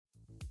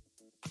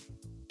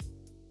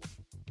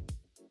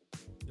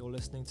You're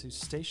listening to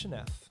Station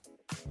F,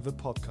 the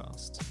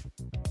podcast.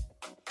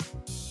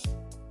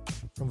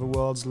 From the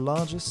world's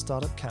largest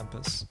startup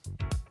campus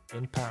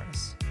in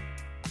Paris.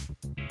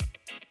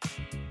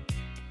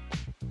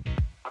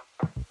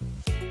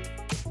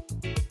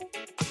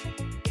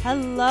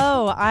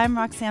 Hello, I'm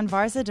Roxanne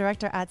Varza,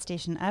 director at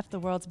Station F, the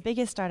world's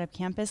biggest startup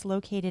campus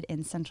located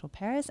in central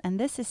Paris, and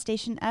this is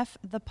Station F,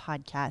 the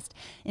podcast.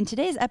 In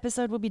today's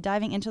episode, we'll be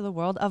diving into the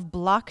world of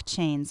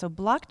blockchain. So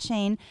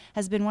blockchain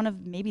has been one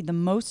of maybe the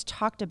most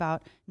talked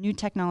about new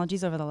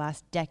technologies over the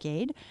last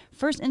decade.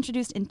 First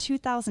introduced in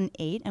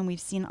 2008, and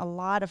we've seen a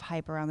lot of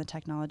hype around the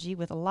technology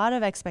with a lot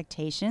of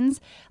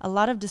expectations, a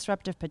lot of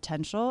disruptive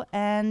potential,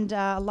 and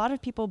a lot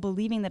of people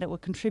believing that it will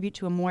contribute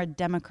to a more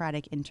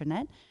democratic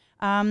internet.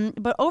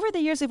 But over the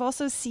years, we've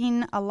also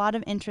seen a lot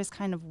of interest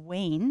kind of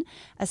wane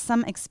as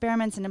some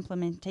experiments and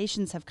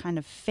implementations have kind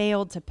of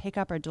failed to pick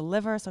up or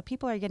deliver. So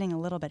people are getting a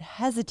little bit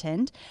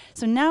hesitant.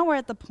 So now we're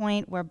at the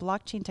point where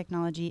blockchain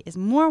technology is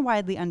more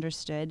widely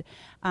understood.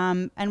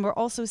 And we're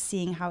also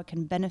seeing how it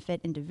can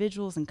benefit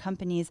individuals and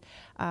companies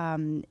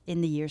in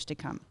the years to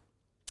come.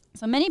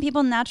 So many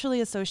people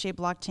naturally associate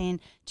blockchain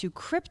to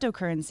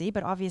cryptocurrency,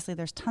 but obviously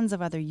there's tons of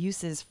other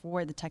uses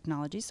for the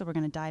technology, so we're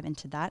going to dive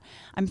into that.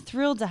 I'm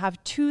thrilled to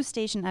have two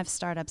Station F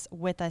startups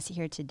with us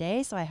here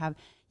today. So I have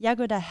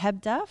Jagoda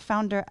Hebda,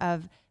 founder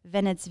of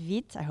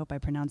Venetsvit, I hope I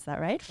pronounced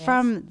that right, yes,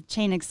 from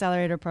Chain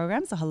Accelerator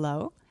Program, so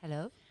hello.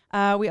 Hello.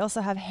 We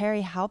also have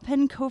Harry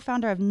Halpin,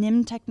 co-founder of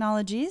NIM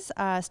Technologies,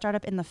 a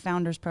startup in the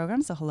Founders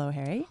Program, so hello,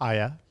 Harry.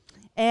 Hiya.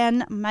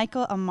 And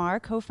Michael Amar,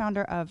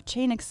 co-founder of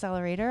Chain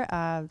Accelerator,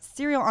 a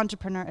serial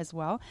entrepreneur as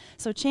well.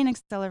 So Chain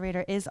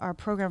Accelerator is our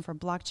program for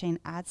blockchain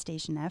at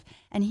Station F,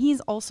 and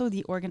he's also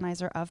the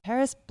organizer of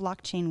Paris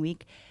Blockchain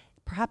Week,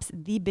 perhaps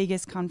the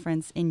biggest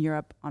conference in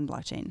Europe on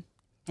blockchain.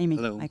 Amy,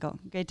 hello. Michael,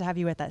 great to have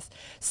you with us.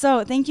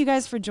 So thank you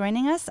guys for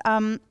joining us.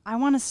 I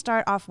want to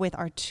start off with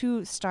our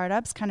two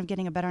startups, kind of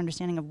getting a better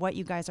understanding of what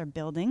you guys are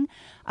building.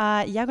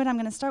 Jagoda, I'm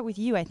going to start with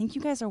you. I think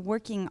you guys are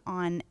working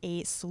on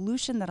a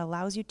solution that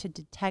allows you to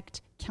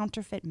detect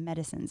counterfeit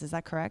medicines. Is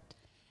that correct?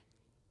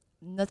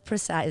 Not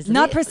precisely.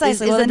 Not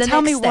precisely. Well, then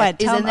tell me what.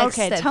 Tell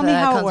me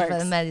how it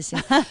works.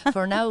 Medicine.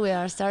 For now, we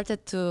are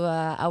started to.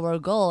 Our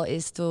goal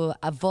is to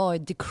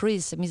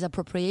decrease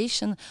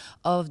misappropriation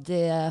of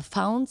the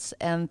funds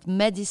and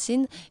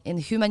medicine in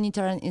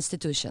humanitarian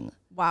institution.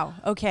 Wow.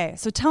 Okay.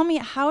 So tell me,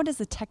 how does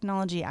the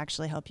technology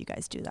actually help you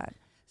guys do that?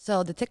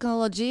 So the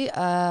technology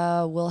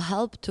will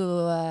help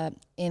to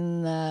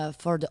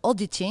for the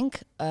auditing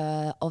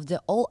of the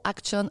all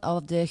action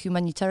of the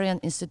humanitarian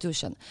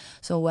institution.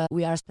 So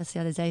we are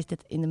specialized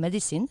in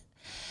medicine.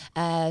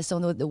 So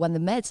when the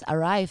meds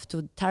arrive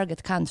to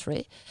target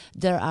country,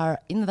 they are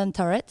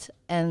inventoried,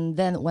 and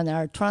then when they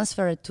are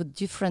transferred to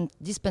different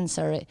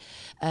dispensary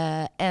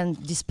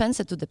and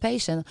dispensed to the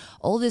patient,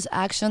 all these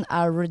actions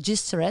are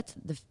registered.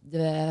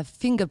 The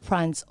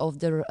fingerprints of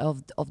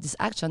this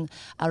action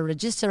are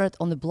registered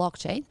on the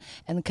blockchain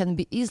and can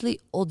be easily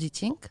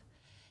auditing.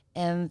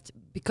 And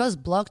because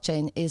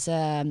blockchain is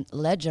a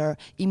ledger,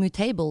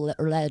 immutable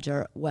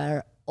ledger,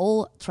 where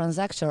all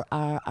transactions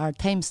are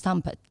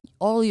time-stamped,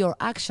 all your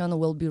action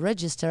will be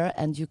registered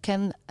and you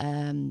can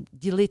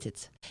delete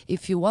it.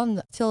 If you want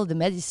to steal the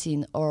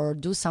medicine or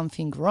do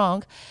something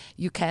wrong,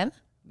 you can.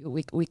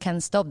 We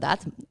can stop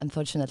that,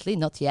 unfortunately,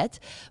 not yet.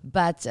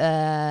 But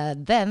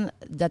then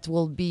that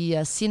will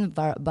be seen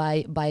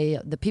by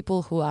the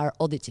people who are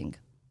auditing.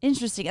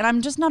 Interesting. And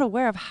I'm just not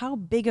aware of how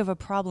big of a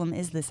problem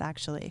is this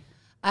actually.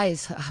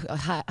 It's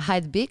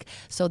hide big,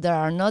 so there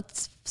are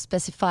not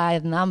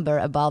specified number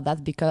about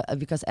that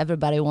because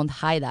everybody won't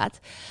hide that,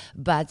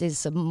 but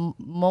it's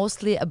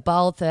mostly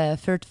about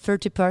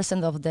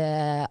 30% of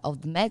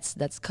the meds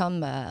that's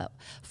come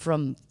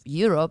from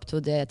Europe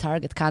to the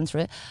target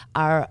country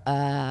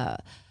are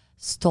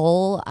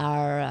stole,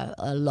 are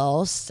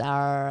lost,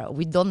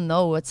 we don't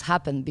know what's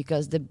happened,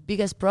 because the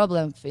biggest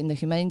problem in the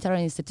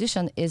humanitarian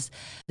institution is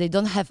they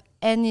don't have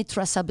any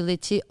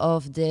traceability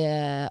of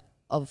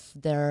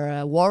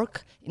their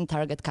work in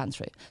target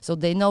country. So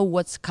they know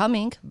what's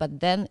coming, but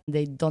then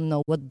they don't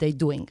know what they're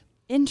doing.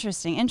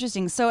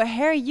 Interesting. So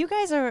Harry, you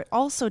guys are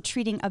also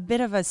treating a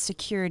bit of a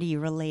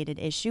security-related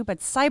issue,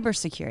 but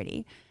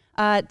cybersecurity.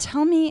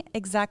 Tell me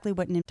exactly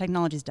what NIM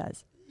Technologies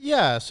does.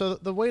 Yeah, so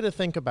the way to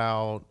think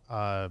about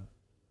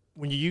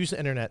when you use the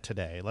internet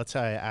today, let's say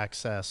I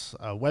access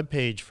a web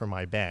page for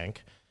my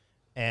bank,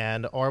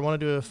 or I want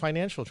to do a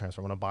financial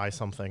transfer. I want to buy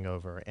something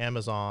over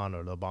Amazon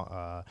or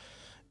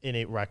in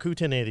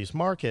Rakuten, any of these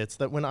markets,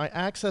 that when I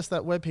access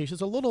that web page,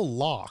 there's a little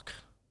lock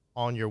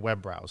on your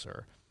web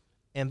browser.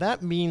 And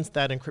that means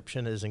that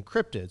encryption is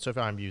encrypted. So if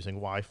I'm using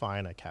Wi-Fi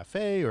in a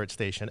cafe or at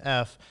Station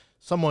F,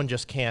 someone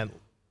just can't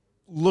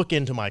look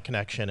into my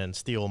connection and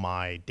steal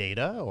my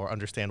data or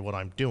understand what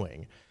I'm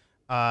doing.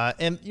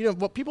 And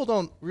what people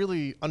don't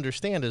really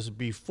understand is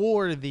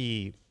before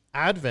the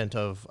advent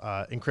of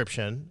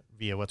encryption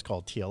via what's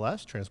called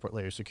TLS, Transport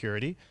Layer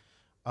Security,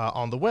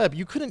 on the web,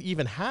 you couldn't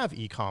even have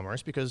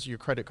e-commerce because your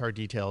credit card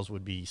details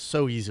would be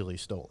so easily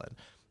stolen.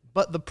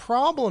 But the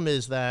problem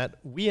is that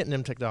we at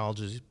NIM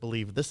Technologies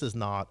believe this is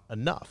not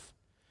enough.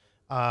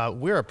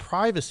 We're a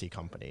privacy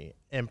company,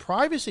 and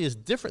privacy is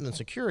different than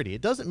security.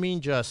 It doesn't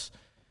mean just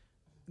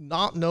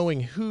not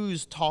knowing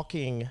who's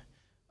talking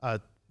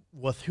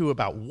with who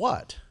about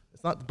what.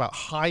 It's not about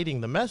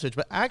hiding the message,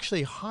 but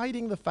actually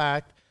hiding the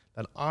fact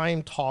that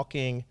I'm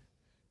talking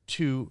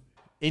to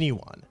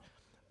anyone.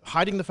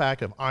 Hiding the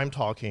fact of I'm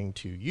talking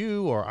to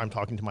you or I'm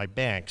talking to my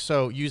bank.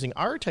 So using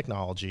our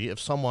technology, if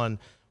someone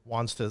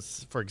wants to,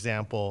 for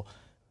example,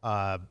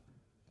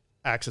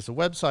 access a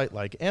website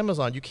like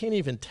Amazon, you can't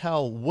even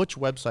tell which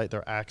website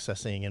they're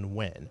accessing and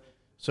when.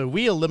 So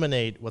we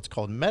eliminate what's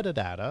called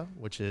metadata,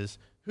 which is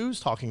who's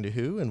talking to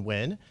who and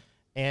when.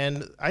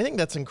 And I think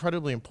that's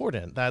incredibly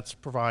important. That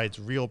provides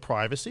real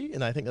privacy,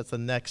 and I think that's the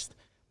next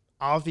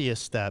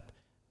obvious step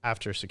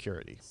after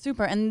security.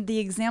 Super. And the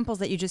examples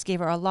that you just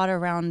gave are a lot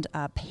around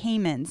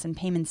payments and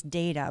payments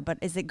data, but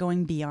is it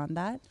going beyond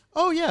that?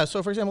 Oh, yeah.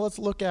 So, for example, let's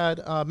look at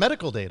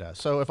medical data.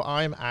 So if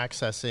I'm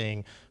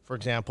accessing, for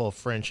example, a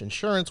French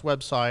insurance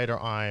website,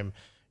 or I'm,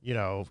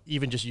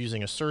 even just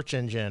using a search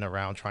engine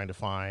around trying to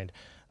find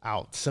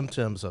out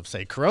symptoms of,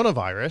 say,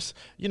 coronavirus,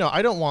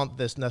 I don't want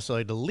this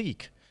necessarily to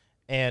leak.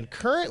 And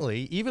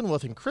currently, even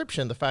with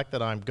encryption, the fact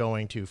that I'm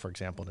going to, for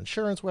example, an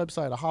insurance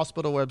website, a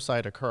hospital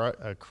website,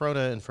 a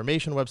corona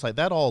information website,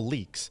 that all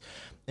leaks.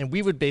 And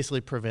we would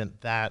basically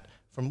prevent that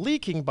from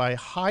leaking by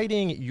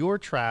hiding your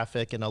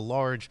traffic in a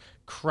large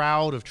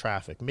crowd of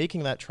traffic,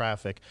 making that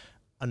traffic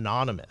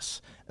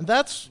anonymous. And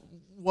that's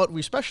what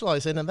we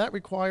specialize in, and that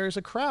requires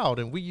a crowd.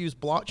 And we use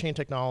blockchain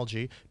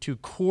technology to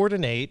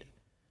coordinate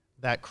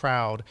that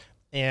crowd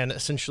and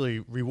essentially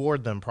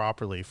reward them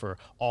properly for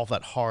all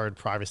that hard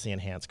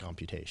privacy-enhanced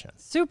computation.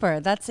 Super.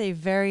 That's a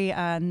very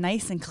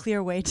nice and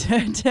clear way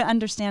to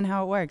understand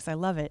how it works. I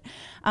love it.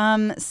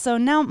 So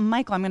now,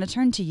 Michael, I'm going to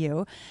turn to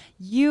you.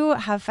 You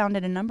have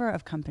founded a number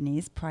of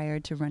companies prior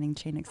to running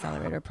Chain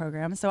Accelerator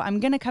program. So I'm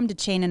going to come to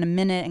Chain in a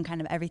minute and kind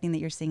of everything that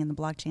you're seeing in the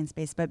blockchain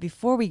space. But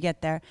before we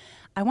get there,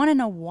 I want to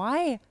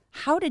know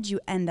how did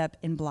you end up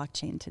in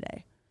blockchain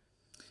today?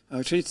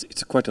 Actually,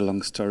 it's quite a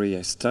long story.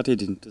 I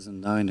started in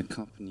 2009 a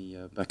company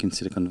back in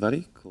Silicon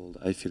Valley called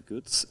I Feel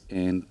Goods,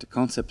 and the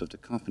concept of the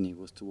company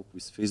was to work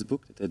with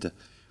Facebook that had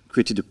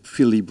created a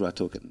pre-Libra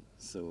token.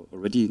 So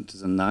already in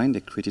 2009,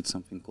 they created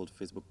something called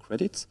Facebook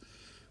Credits,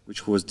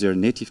 which was their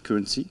native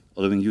currency,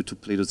 allowing you to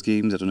play those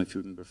games. I don't know if you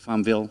remember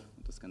Farmville,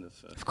 those kind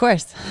of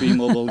course,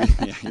 pre-mobile.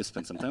 Yeah, you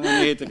spent some time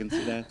on it. I can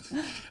see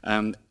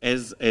that.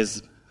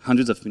 As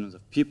hundreds of millions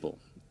of people.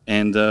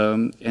 And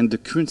the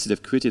currency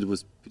they've created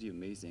was pretty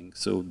amazing.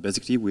 So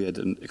basically, we had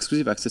an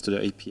exclusive access to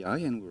their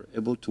API, and we were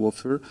able to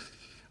offer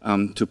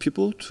to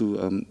people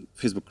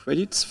Facebook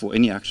credits for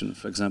any action.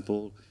 For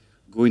example,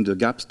 go in the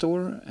Gap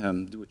store,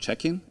 do a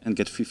check-in, and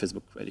get free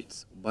Facebook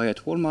credits. Buy at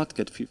Walmart,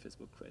 get free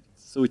Facebook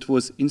credits. So it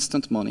was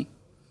instant money,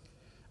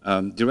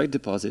 direct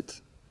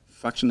deposit,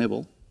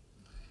 fractionable,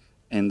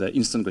 and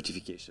instant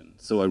gratification.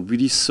 So I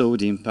really saw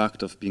the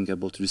impact of being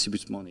able to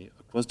distribute money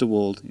across the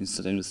world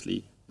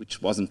instantaneously,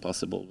 which wasn't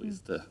possible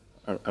with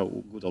our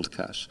good old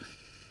cash.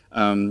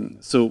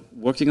 So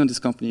working on this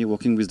company,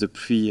 working with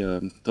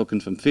the token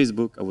from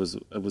Facebook,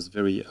 I was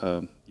very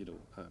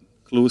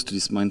close to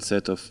this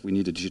mindset of we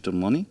need a digital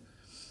money.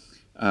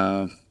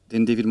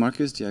 Then David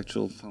Marcus, the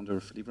actual founder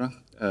of Libra,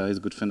 is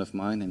a good friend of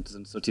mine, and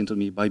in 2013 told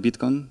me buy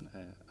Bitcoin.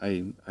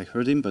 I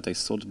heard him, but I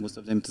sold most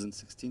of them in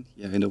 2016.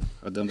 Yeah, I know,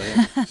 I've done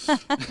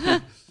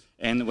that.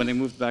 And when I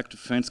moved back to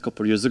France a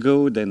couple of years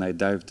ago, then I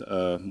dived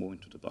more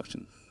into the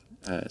blockchain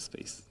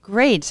space.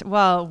 Great.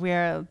 Well,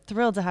 we're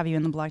thrilled to have you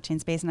in the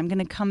blockchain space, and I'm going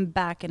to come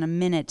back in a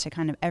minute to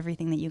kind of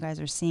everything that you guys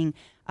are seeing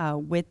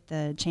with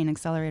the Chain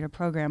Accelerator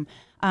program.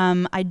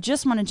 I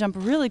just want to jump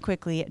really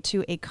quickly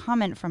to a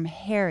comment from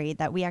Harry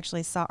that we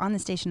actually saw on the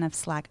Station F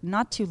Slack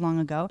not too long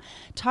ago,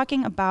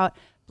 talking about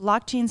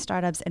blockchain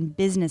startups and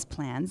business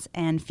plans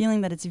and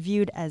feeling that it's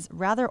viewed as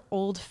rather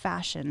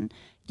old-fashioned,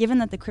 given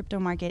that the crypto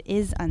market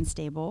is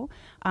unstable,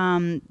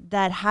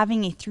 that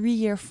having a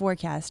 3-year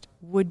forecast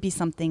would be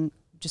something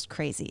just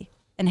crazy.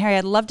 And Harry,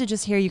 I'd love to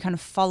just hear you kind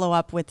of follow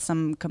up with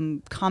some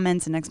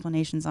comments and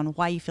explanations on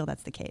why you feel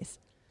that's the case.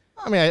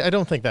 I mean, I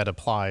don't think that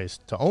applies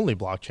to only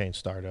blockchain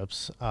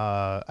startups,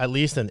 at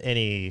least in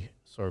any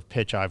sort of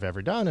pitch I've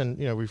ever done.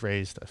 And, we've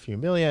raised a few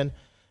million.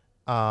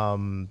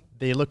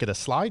 They look at a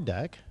slide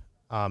deck.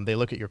 They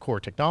look at your core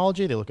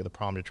technology. They look at the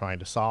problem you're trying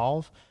to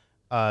solve.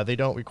 They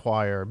don't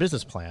require a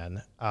business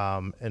plan.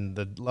 And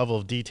the level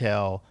of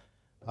detail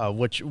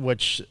which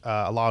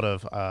a lot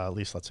of, at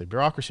least let's say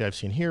bureaucracy I've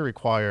seen here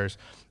requires,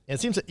 and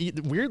it seems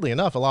that weirdly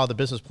enough, a lot of the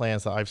business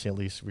plans that I've seen at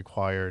least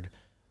required,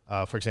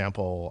 for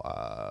example,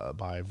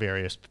 by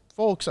various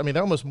folks, I mean,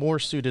 they're almost more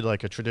suited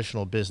like a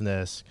traditional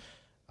business,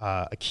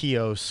 a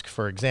kiosk,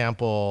 for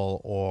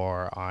example,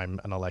 or I'm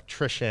an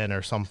electrician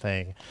or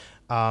something.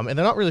 And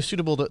they're not really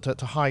suitable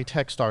to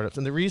high-tech startups.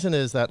 And the reason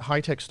is that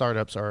high-tech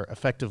startups are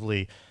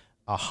effectively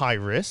high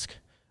risk.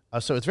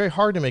 So it's very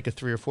hard to make a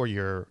 3 or 4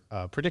 year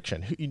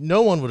prediction.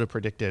 No one would have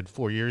predicted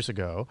 4 years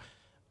ago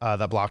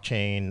that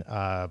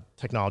blockchain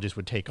technologies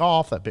would take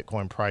off, that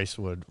Bitcoin price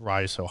would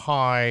rise so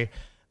high.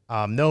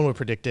 No one would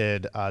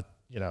predicted,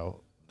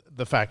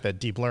 the fact that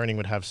deep learning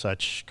would have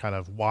such kind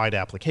of wide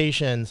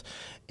applications.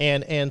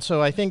 And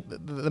so I think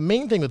the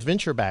main thing with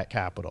venture-backed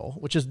capital,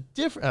 which is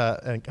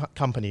different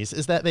companies,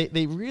 is that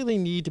they really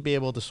need to be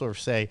able to sort of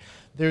say,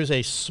 there's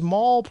a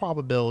small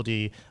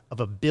probability of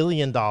 $1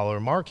 billion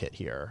market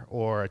here,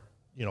 or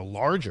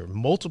larger,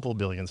 multiple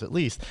billions at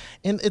least.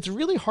 And it's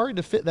really hard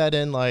to fit that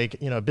in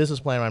a business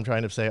plan where I'm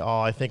trying to say,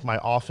 I think my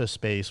office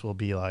space will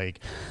be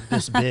like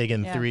this big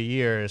in 3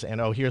 years. And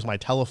here's my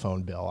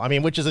telephone bill. I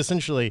mean, which is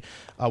essentially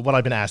what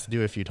I've been asked to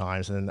do a few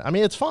times. And I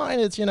mean, it's fine.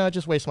 It's,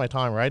 just waste my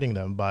time writing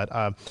them. But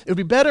it would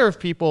be better if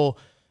people,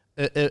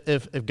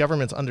 if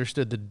governments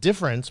understood the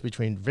difference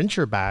between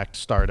venture-backed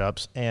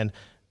startups and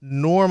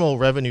normal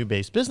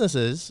revenue-based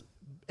businesses.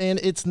 And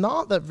it's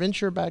not that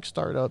venture-backed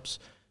startups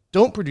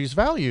don't produce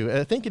value.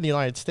 I think in the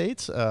United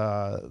States,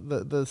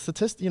 the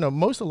statistic,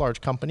 most of the large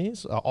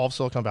companies, all of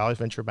Silicon Valley is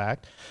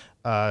venture-backed.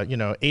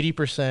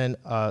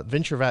 80%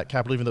 venture-backed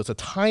capital, even though it's a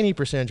tiny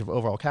percentage of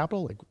overall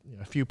capital, like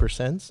a few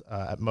percent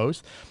at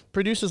most,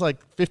 produces like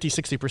 50,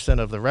 60%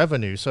 of the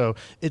revenue. So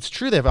it's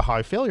true they have a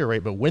high failure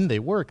rate, but when they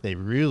work, they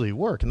really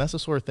work. And that's the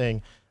sort of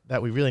thing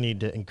that we really need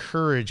to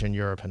encourage in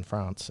Europe and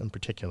France in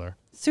particular.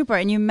 Super.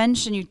 And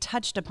you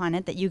touched upon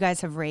it, that you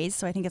guys have raised.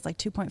 So I think it's like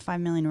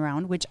 2.5 million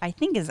round, which I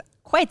think is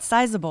quite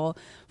sizable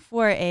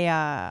for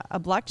a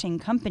blockchain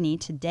company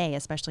today,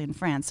 especially in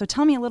France. So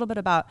tell me a little bit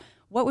about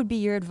what would be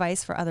your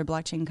advice for other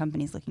blockchain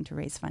companies looking to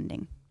raise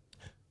funding?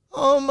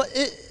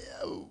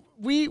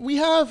 We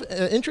have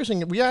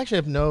interesting. We actually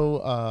have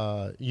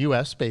no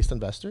U.S.-based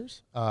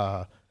investors.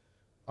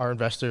 Our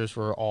investors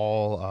were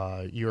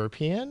all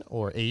European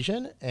or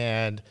Asian,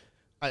 and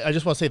I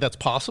just want to say that's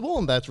possible,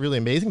 and that's really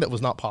amazing. That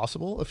was not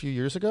possible a few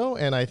years ago,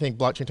 and I think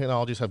blockchain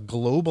technologies have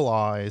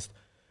globalized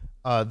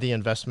the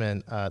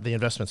investment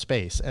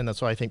space, and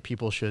that's why I think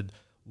people should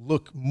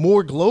look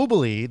more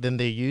globally than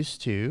they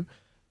used to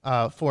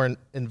for an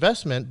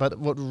investment. But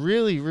what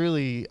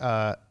really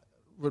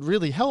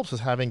helps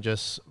is having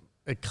just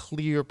a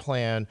clear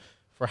plan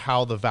for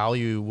how the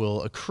value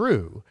will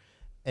accrue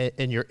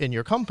in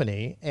your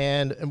company.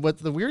 And what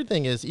the weird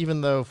thing is,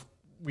 even though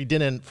we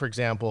didn't, for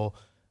example,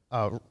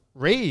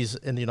 raise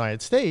in the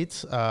United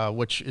States,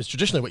 which is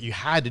traditionally what you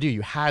had to do.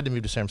 You had to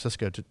move to San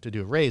Francisco to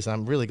do a raise. And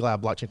I'm really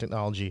glad blockchain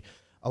technology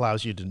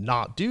allows you to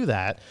not do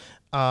that.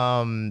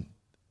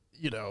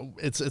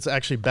 It's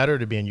actually better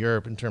to be in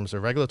Europe in terms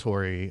of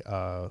regulatory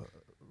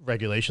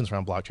regulations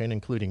around blockchain,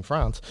 including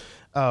France.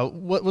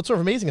 What's sort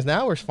of amazing is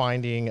now we're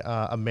finding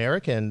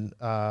American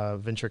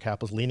venture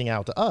capitalists leaning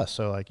out to us.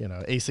 So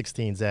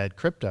A16Z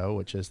Crypto,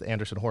 which is the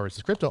Andreessen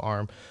Horowitz's crypto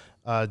arm,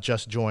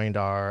 just joined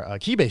our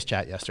Keybase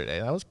chat yesterday.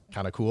 That was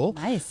kind of cool.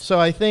 Nice. So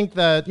I think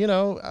that,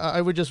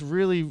 I would just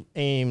really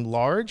aim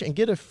large and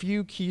get a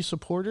few key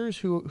supporters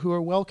who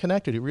are well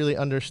connected, who really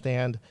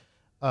understand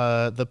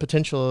the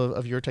potential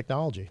of your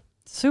technology.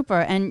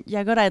 Super. And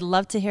Jagoda, I'd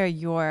love to hear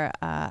your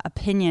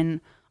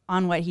opinion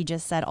on what he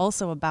just said,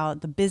 also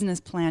about the business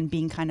plan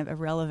being kind of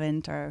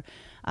irrelevant or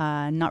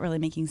not really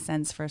making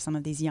sense for some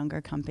of these younger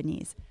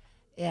companies.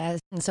 Yeah,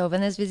 so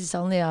Venezbit is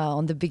only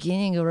on the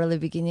beginning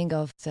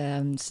of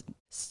the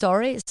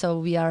story. So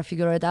we are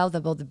figuring out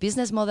about the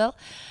business model.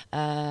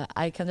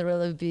 I can't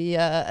really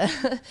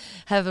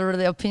have a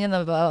really opinion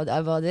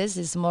about this.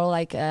 It's more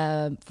like,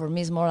 for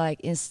me, it's more like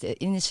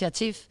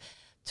initiative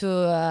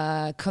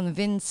to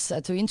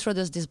to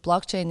introduce this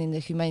blockchain in the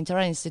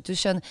humanitarian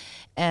institution,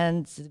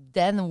 and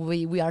then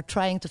we are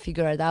trying to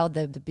figure it out,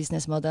 the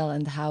business model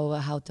and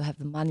how to have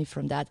the money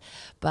from that.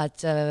 But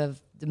the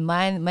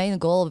main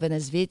goal of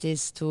Venezbit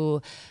is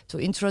to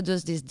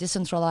introduce this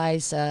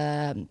decentralized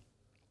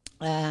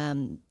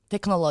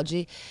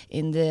technology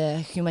in the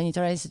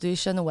humanitarian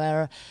institution,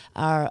 where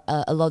are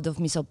a lot of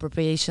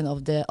misappropriation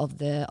of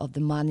the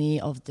money,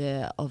 of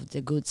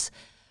the goods.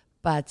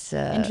 But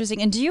interesting.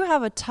 And do you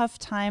have a tough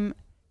time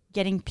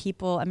getting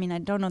people? I mean, I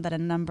don't know that a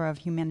number of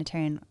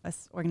humanitarian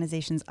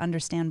organizations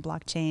understand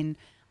blockchain,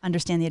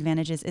 understand the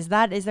advantages. Is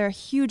there a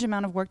huge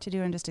amount of work to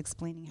do in just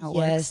explaining how it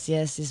works?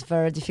 Yes, it's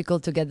very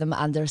difficult to get them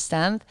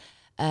understand.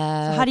 So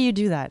how do you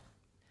do that?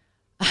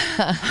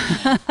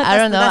 I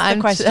don't know. That's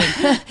the question.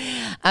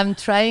 I'm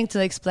trying to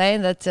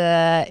explain that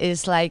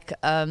it's like.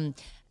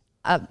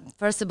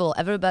 First of all,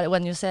 everybody,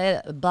 when you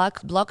say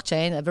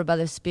blockchain,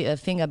 everybody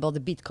think about the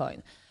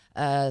Bitcoin.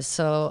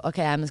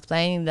 I'm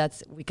explaining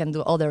that we can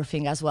do other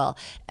things as well.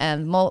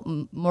 And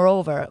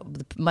moreover,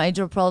 the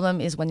major problem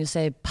is when you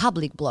say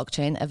public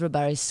blockchain,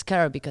 everybody's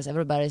scared because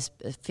everybody's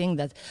think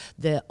that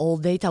all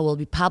data will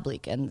be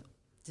public, and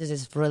this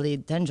is really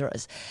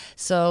dangerous.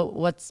 So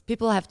what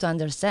people have to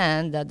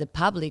understand, that the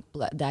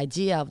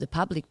idea of the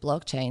public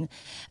blockchain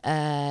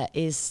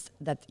is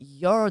that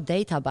your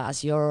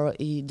database, your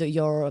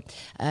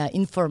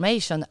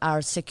information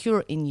are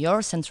secure in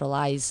your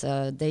centralized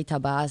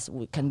database.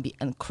 It can be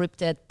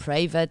encrypted,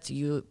 private,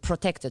 you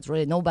protected.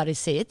 Really, nobody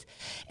see it,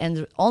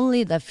 and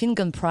only the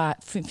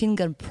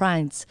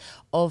fingerprints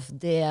of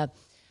the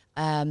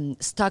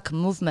stock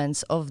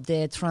movements of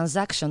the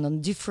transaction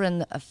on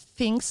different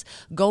things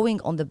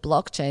going on the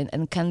blockchain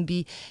and can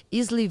be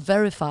easily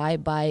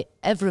verified by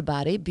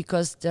everybody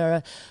because there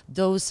are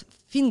those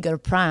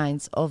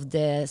fingerprints of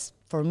the,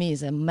 for me,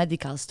 is a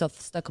medical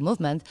stock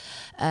movement,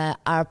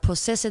 are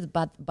processed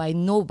but by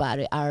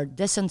nobody, are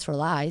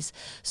decentralized,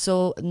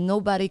 so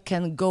nobody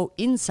can go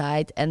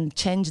inside and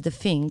change the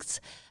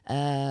things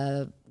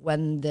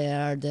when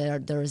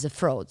there is a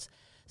fraud.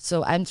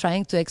 So I'm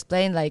trying to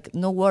explain, like,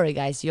 no worry,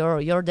 guys,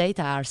 your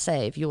data are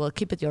safe. You will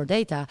keep it your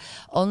data.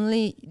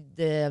 Only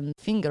the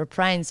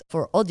fingerprints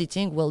for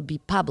auditing will be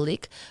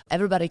public.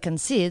 Everybody can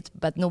see it,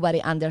 but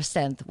nobody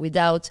understands.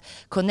 Without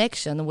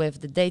connection with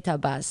the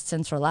database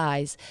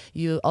centralized,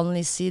 you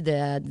only see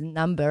the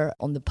number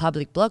on the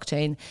public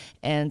blockchain,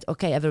 and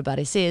okay,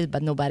 everybody sees it,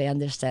 but nobody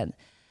understands.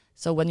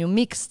 So when you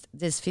mix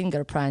this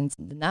fingerprint,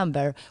 the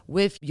number,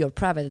 with your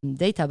private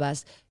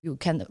database, you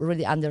can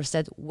really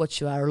understand what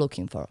you are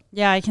looking for.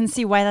 Yeah, I can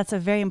see why that's a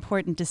very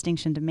important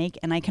distinction to make.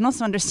 And I can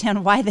also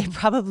understand why they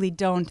probably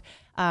don't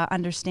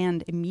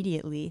understand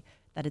immediately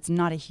that it's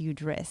not a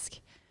huge risk.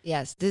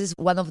 Yes, this is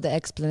one of the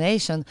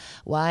explanations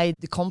why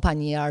the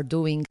company are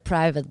doing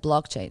private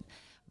blockchain.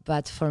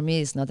 But for me,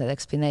 it's not an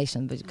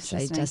explanation because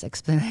I just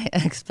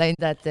explain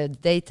that the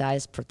data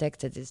is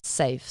protected, is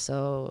safe.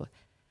 So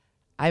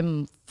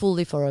I'm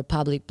fully for a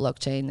public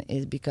blockchain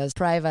is because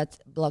private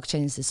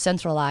blockchain is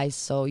centralized,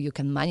 so you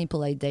can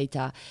manipulate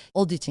data,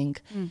 auditing,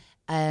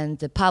 and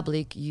the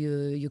public,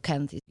 you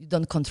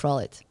don't control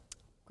it.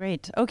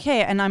 Great.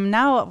 Okay, and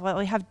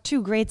we have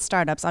two great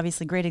startups,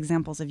 obviously great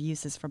examples of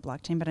uses for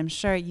blockchain, but I'm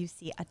sure you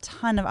see a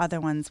ton of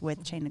other ones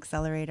with Chain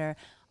Accelerator,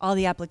 all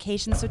the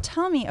applications. So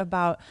tell me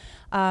about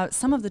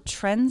some of the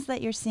trends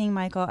that you're seeing,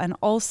 Michael, and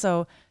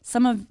also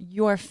some of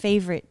your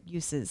favorite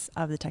uses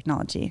of the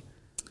technology.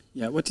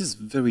 Yeah, what is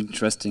very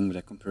interesting when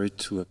I compare it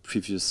to a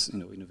previous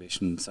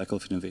innovation cycle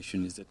of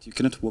innovation is that you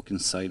cannot work in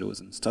silos,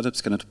 and startups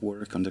cannot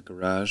work on the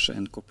garage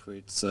and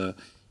corporates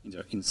in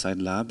their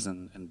inside labs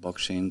and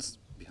blockchains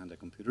behind their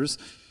computers.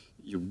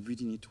 You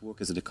really need to work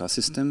as an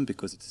ecosystem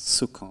because it's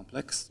so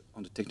complex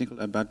on the technical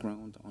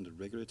background, on the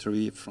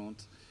regulatory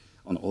front,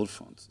 on all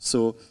fronts.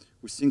 So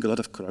we're seeing a lot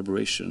of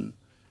collaboration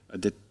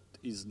that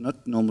is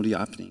not normally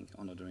happening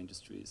on other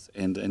industries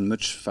and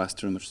much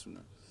faster, much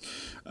sooner.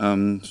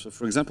 So,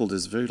 for example,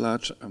 there's very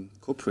large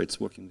corporates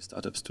working with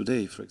startups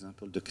today. For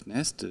example, the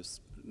CNES, the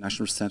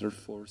National Center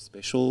for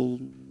Spatial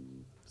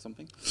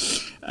something,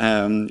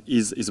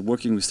 is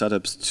working with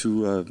startups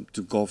to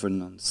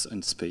governance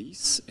and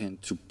space and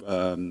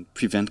to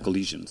prevent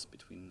collisions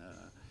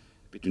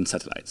between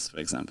satellites, for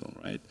example,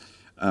 right?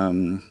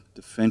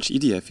 The French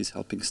EDF is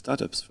helping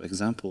startups, for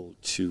example,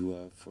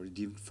 for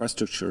the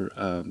infrastructure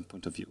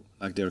point of view.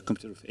 Like they're a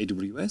competitor of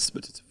AWS,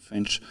 but it's a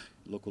French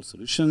local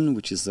solution,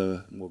 which is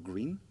more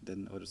green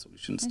than other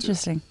solutions.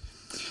 Interesting.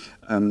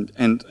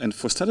 And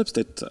for startups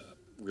that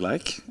we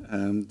like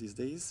these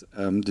days,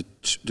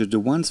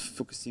 the ones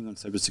focusing on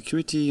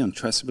cybersecurity, on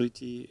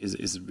traceability,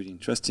 is really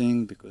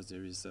interesting because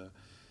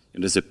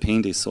there's a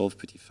pain they solve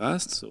pretty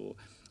fast. So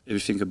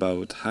everything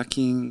about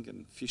hacking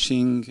and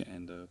phishing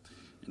and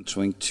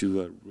trying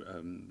to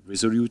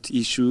resolve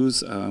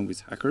issues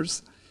with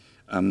hackers.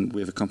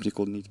 We have a company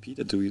called NeedP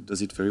that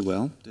does it very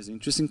well. There's an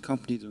interesting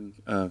company doing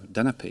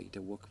DanaPay. They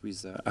work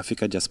with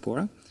Africa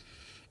Diaspora.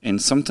 And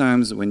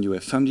sometimes when you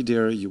have family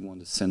there, you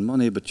want to send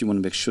money, but you want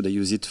to make sure they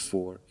use it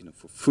for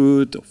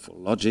food or for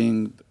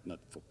lodging, but not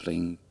for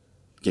playing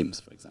games,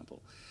 for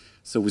example.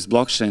 So with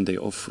blockchain, they're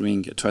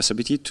offering a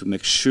traceability to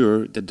make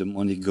sure that the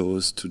money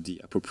goes to the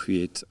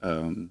appropriate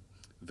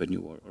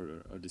venue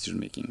or decision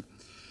making.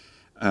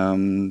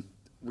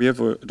 We have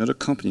another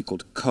company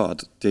called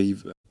COD.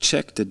 They've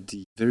checked that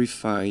the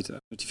verified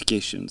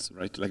notifications,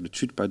 right, like the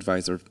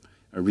TripAdvisor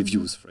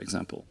reviews, for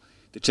example,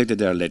 they check that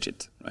they are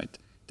legit, right?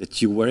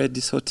 That you were at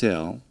this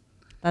hotel.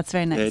 That's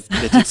very nice.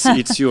 That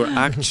it's your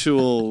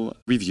actual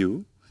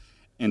review,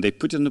 and they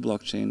put it on the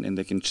blockchain, and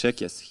they can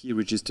check, yes, he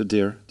registered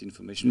there, the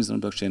information is on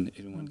the blockchain,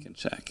 anyone can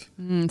check.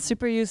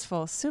 Super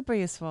useful, super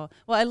useful.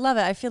 Well, I love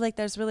it. I feel like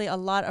there's really a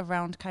lot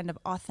around kind of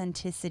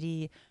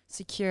authenticity,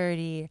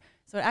 security.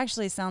 So it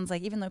actually sounds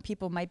like even though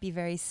people might be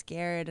very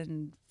scared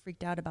and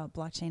freaked out about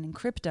blockchain and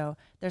crypto,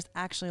 there's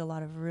actually a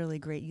lot of really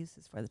great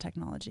uses for the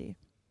technology.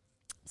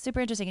 Super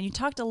interesting. And you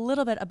talked a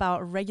little bit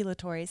about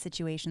regulatory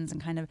situations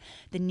and kind of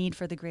the need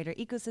for the greater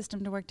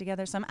ecosystem to work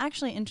together. So I'm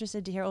actually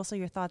interested to hear also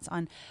your thoughts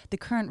on the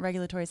current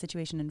regulatory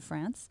situation in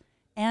France.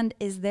 And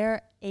is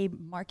there a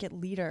market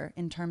leader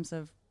in terms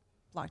of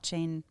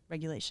blockchain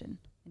regulation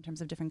in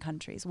terms of different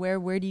countries?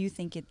 Where do you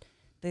think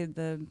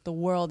the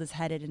world is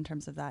headed in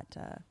terms of that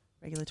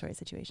regulatory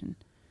situation?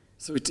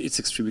 So it's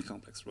extremely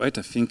complex, right?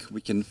 I think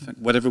we can,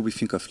 whatever we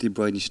think of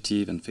Libra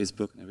Initiative and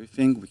Facebook and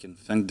everything, we can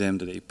thank them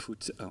that they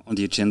put on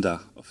the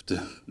agenda of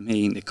the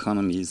main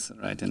economies,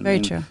 right? And very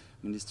main true.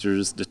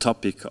 Ministers, the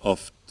topic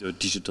of the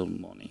digital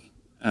money.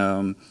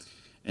 And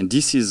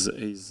this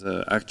is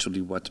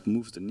actually what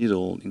moves the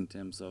needle in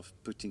terms of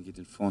putting it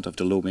in front of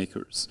the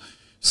lawmakers.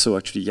 So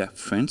actually,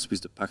 France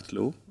with the PACT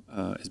law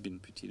has been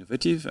pretty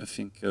innovative. I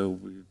think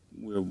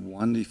we're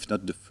one, if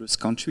not the first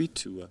country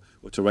to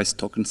authorize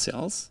token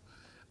sales,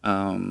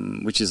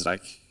 which is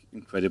like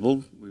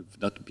incredible.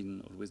 We've not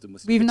been always the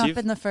most We've innovative.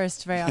 not been the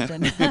first very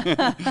often.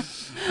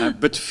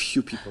 But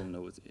few people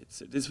know it.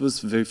 This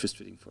was very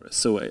frustrating for us.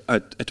 So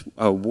at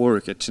our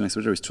work at China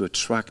Accelerator is to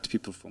attract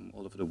people from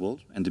all over the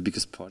world, and the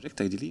biggest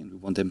project ideally, and we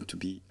want them to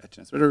be at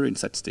China Accelerator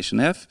inside Station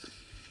F.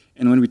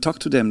 And when we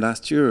talked to them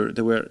last year,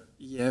 they were,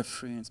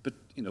 France, but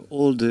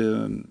all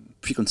the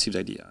preconceived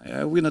idea.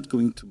 We're not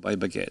going to buy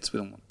baguettes. We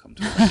don't want to come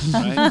to France,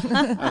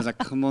 right? I was like,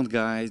 come on,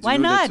 guys. Why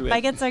not?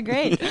 Baguettes are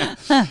great.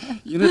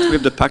 You know that we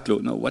have the PAC law.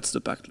 No, what's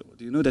the PAC law?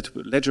 Do you know that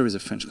Ledger is a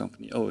French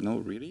company? Oh, no,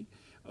 really?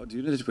 Oh, do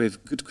you know that we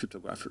have good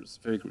cryptographers,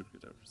 very good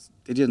cryptographers?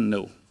 They didn't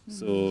know.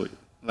 So,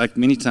 like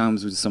many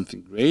times, we do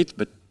something great,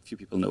 but few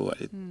people know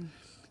about it.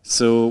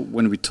 So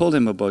when we told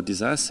them about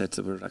these assets,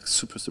 they were like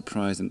super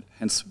surprised, and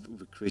hence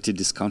we created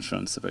this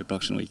conference, the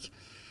Blockchain Week.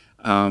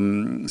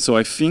 So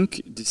I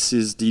think this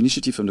is the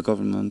initiative from the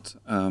government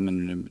and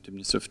the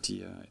Minister of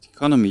the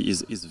Economy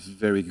is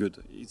very good.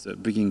 It's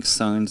bringing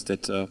signs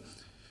that,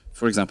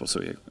 for example,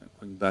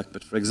 going back,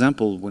 but for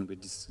example, when we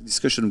had this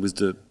discussion with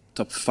the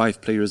top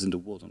 5 players in the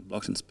world on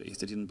blockchain space,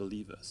 they didn't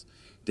believe us.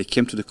 They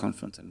came to the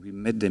conference and we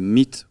made them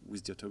meet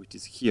with the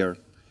authorities here,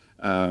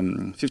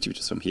 50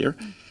 meters from here,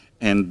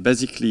 and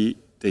basically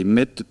they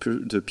met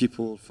the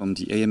people from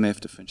the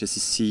AMF, the French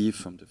SEC,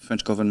 from the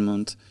French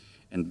government,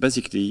 and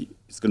basically,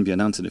 it's going to be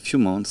announced in a few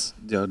months,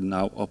 they are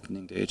now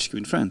opening the HQ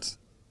in France.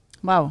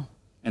 Wow.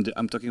 And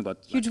I'm talking about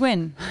huge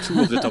win.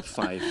 2 of the top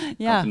 5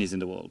 companies in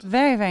the world.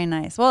 Very, very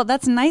nice. Well,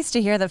 that's nice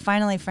to hear that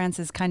finally France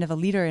is kind of a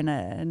leader in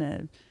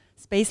a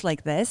space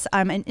like this.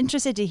 I'm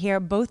interested to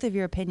hear both of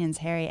your opinions,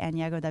 Harry and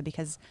Jagoda,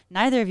 because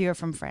neither of you are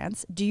from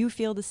France. Do you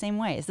feel the same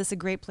way? Is this a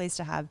great place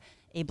to have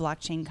a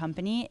blockchain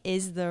company?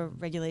 Is the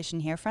regulation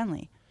here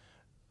friendly?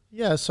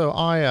 Yeah, so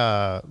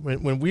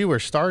when we were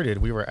started,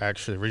 we were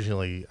actually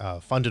originally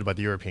funded by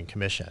the European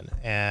Commission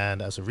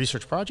and as a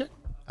research project.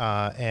 We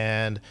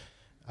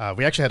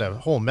actually had a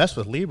whole mess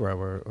with Libra,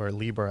 where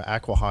Libra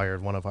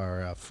acqui-hired one of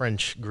our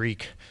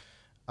French-Greek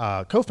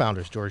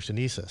co-founders, George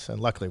Denisis, and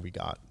luckily we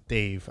got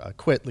Dave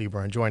quit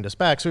Libra and joined us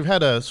back. So we've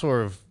had a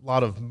sort of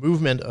lot of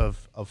movement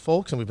of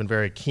folks, and we've been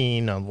very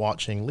keen on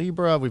watching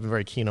Libra. We've been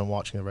very keen on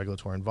watching the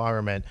regulatory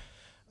environment.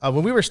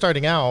 When we were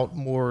starting out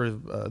more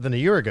than a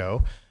year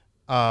ago,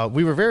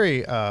 we were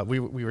we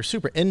were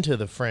super into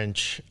the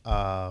French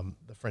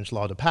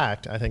law de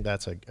pacte. I think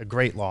that's a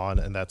great law,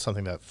 and that's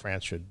something that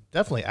France should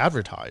definitely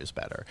advertise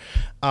better.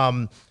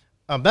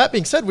 That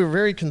being said, we were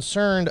very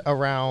concerned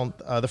around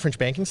the French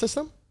banking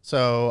system.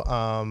 So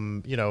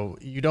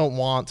you don't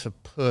want to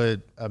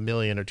put $1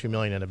 million or $2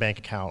 million in a bank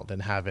account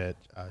then have it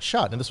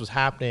shut. And this was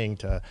happening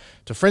to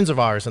friends of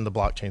ours in the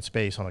blockchain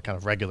space on a kind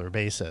of regular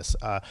basis.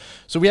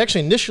 So we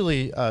actually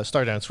initially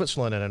started out in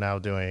Switzerland and are now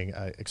doing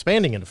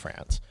expanding into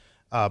France.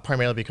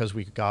 Primarily because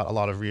we got a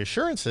lot of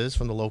reassurances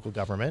from the local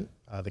government,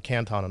 the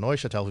canton of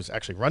Neuchâtel, who's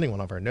actually running one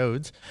of our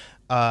nodes,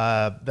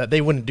 that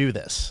they wouldn't do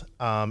this.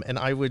 And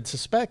I would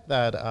suspect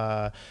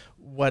that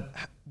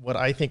what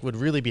I think would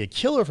really be a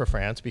killer for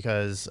France,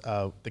 because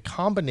the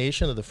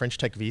combination of the French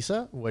tech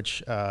visa,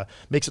 which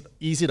makes it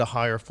easy to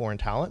hire foreign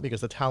talent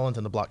because the talent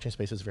in the blockchain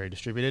space is very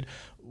distributed,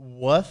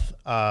 with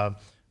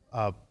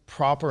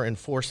proper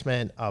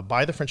enforcement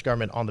by the French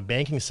government on the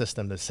banking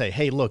system to say,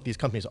 hey, look, these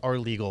companies are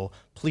legal.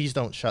 Please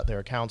don't shut their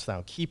accounts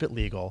down. Keep it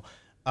legal.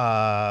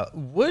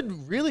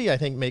 Would really, I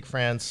think, make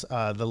France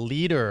the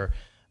leader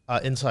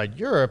inside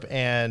Europe,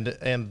 and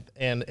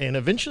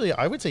eventually,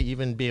 I would say,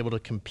 even be able to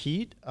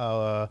compete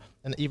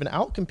and even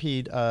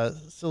outcompete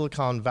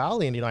Silicon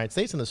Valley in the United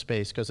States in this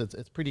space, because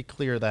it's pretty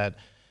clear that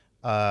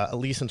at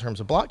least in terms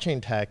of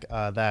blockchain tech,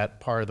 that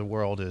part of the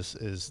world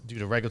is due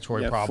to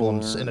regulatory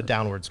problems in a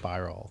downward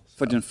spiral.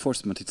 For the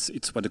enforcement,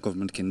 it's what the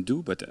government can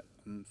do, but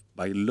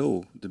by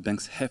law, the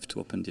banks have to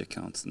open the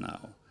accounts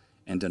now,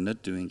 and they're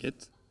not doing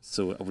it.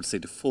 So I would say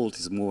the fault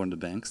is more on the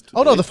banks.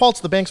 Oh no, the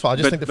fault's the bank's fault. I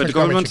just think the French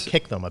government should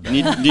kick them a bit.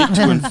 Need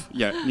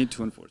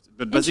to enforce it.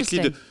 But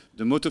basically,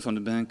 the motto from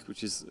the bank,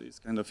 which is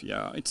kind of,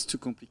 it's too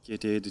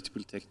complicated, it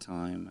will take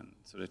time, and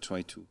so they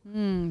try to.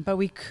 But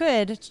we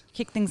could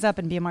kick things up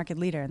and be a market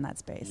leader in that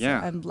space.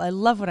 Yeah. I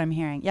love what I'm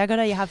hearing.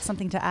 Jagoda, you have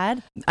something to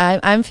add?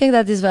 I think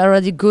that is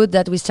already good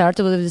that we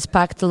started with this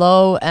pact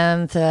law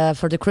and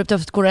for the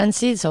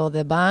cryptocurrency, so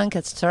the bank,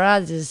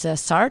 etc. This is a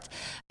start.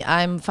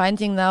 I'm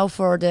finding now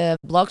for the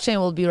blockchain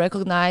will be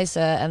recognized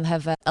and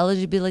have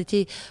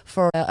eligibility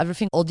for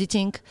everything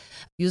auditing.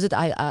 Use it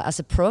as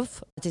a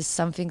proof. It is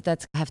something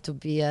that have to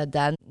be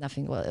done.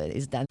 Nothing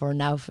is done for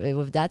now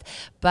with that,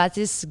 but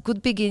it's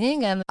good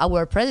beginning. And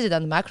our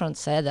president Macron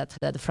said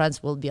that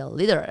France will be a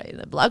leader in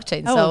the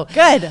blockchain. Oh, so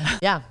good.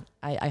 Yeah.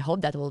 I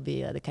hope that will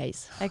be the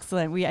case.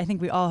 Excellent. I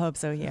think we all hope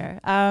so here.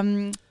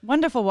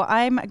 Wonderful. Well,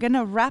 I'm going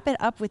to wrap it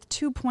up with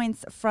 2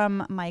 points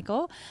from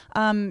Michael.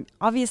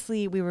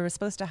 Obviously, we were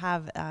supposed to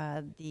have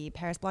the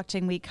Paris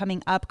Blockchain Week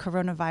coming up.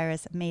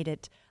 Coronavirus made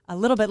it a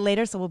little bit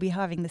later, so we'll be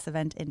having this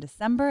event in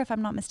December, if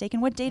I'm not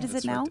mistaken. What date is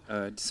it now?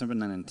 Right. December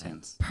 9 and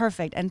 10th.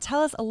 Perfect. And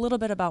tell us a little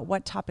bit about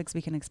what topics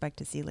we can expect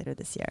to see later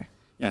this year.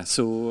 Yeah,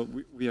 so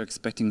we are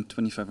expecting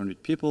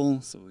 2,500 people.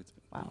 So it's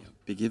a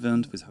big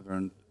event with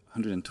around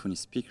 120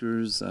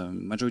 speakers.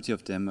 Majority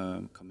of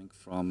them coming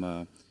from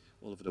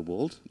all over the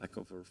world, like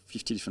over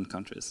 50 different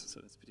countries.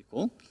 So that's pretty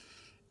cool.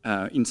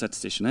 Inside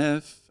Station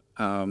F.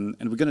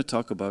 And we're going to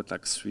talk about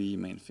like 3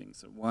 main things.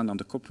 So one, on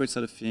the corporate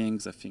side of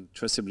things, I think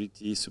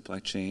traceability, supply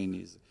chain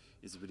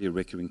is really a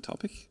recurring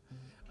topic.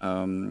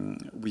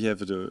 We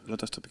have a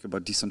lot of topic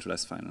about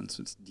decentralized finance.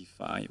 It's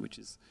DeFi, which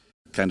is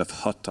kind of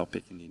hot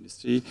topic in the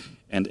industry,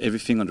 and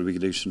everything on the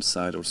regulation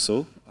side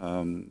also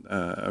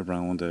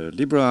around the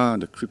Libra,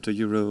 the crypto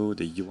euro,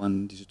 the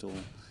yuan digital.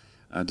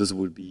 Those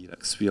will be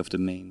like 3 of the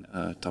main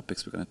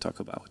topics we're going to talk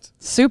about.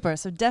 Super.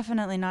 So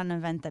definitely not an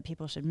event that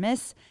people should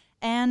miss.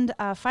 And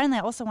finally,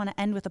 I also want to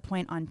end with a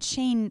point on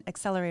Chain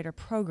Accelerator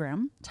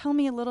Program. Tell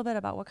me a little bit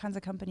about what kinds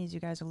of companies you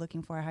guys are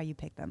looking for, how you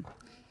pick them.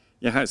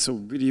 Yeah, so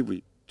really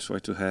we try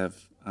to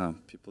have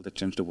people that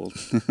change the world.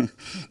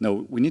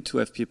 No, we need to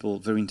have people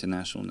very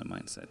international in the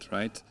mindset,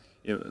 right?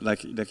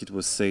 Like it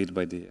was said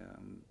by the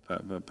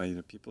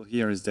people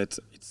here, is that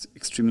it's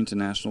extremely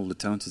international. The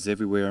talent is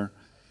everywhere.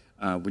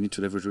 We need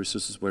to leverage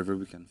resources wherever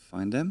we can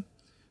find them.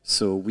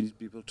 So we need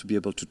people to be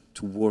able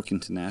to work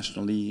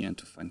internationally and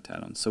to find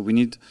talent. So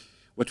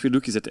what we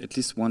look is that at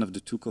least one of the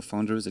 2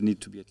 co-founders, there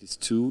need to be at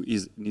least 2,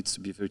 needs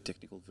to be very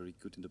technical, very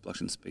good in the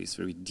blockchain space,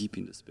 very deep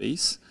in the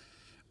space.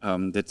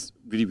 That's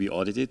really we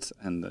audited,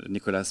 and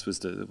Nicolas was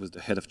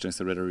the head of Chain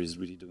Accelerator, is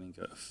really doing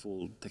a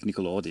full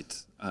technical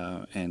audit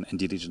and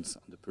diligence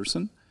on the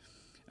person.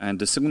 And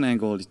the second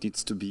angle, it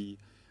needs to be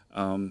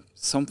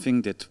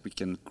something that we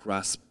can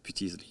grasp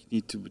pretty easily.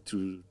 Need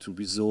to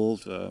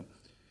resolve.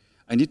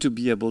 I need to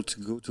be able to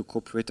go to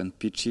corporate and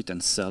pitch it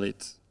and sell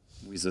it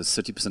with a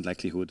 30%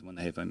 likelihood when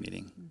I have a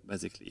meeting.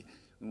 Basically,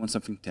 we want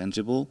something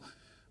tangible.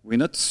 We're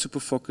not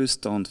super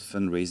focused on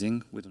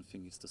fundraising. We don't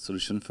think it's the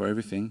solution for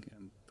everything.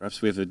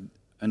 Perhaps we have an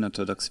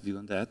unorthodox view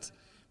on that.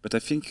 But I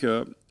think,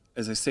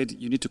 as I said,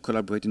 you need to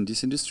collaborate in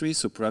this industry.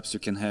 So perhaps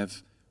you can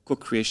have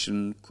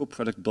co-creation,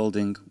 co-product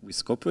building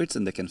with corporates,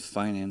 and they can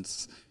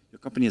finance your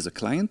company as a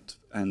client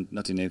and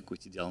not in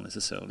equity deal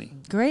necessarily.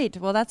 Great.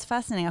 Well, that's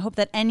fascinating. I hope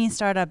that any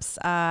startups,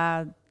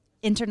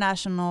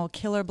 international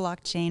killer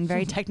blockchain,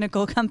 very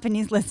technical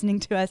companies listening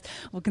to us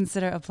will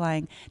consider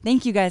applying.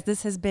 Thank you, guys.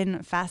 This has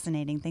been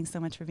fascinating. Thanks so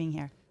much for being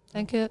here.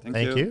 Thank you.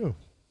 Thank you.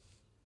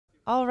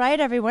 All right,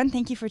 everyone.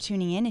 Thank you for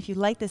tuning in. If you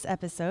like this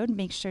episode,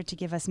 make sure to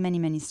give us many,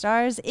 many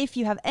stars. If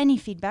you have any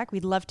feedback,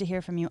 we'd love to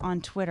hear from you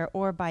on Twitter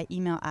or by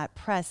email at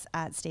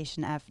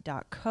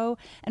press@stationf.co.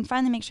 And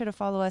finally, make sure to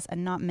follow us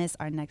and not miss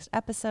our next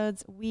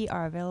episodes. We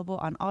are available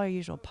on all your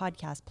usual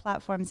podcast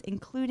platforms,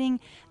 including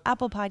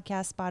Apple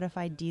Podcasts,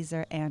 Spotify,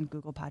 Deezer, and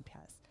Google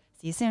Podcasts.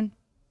 See you soon.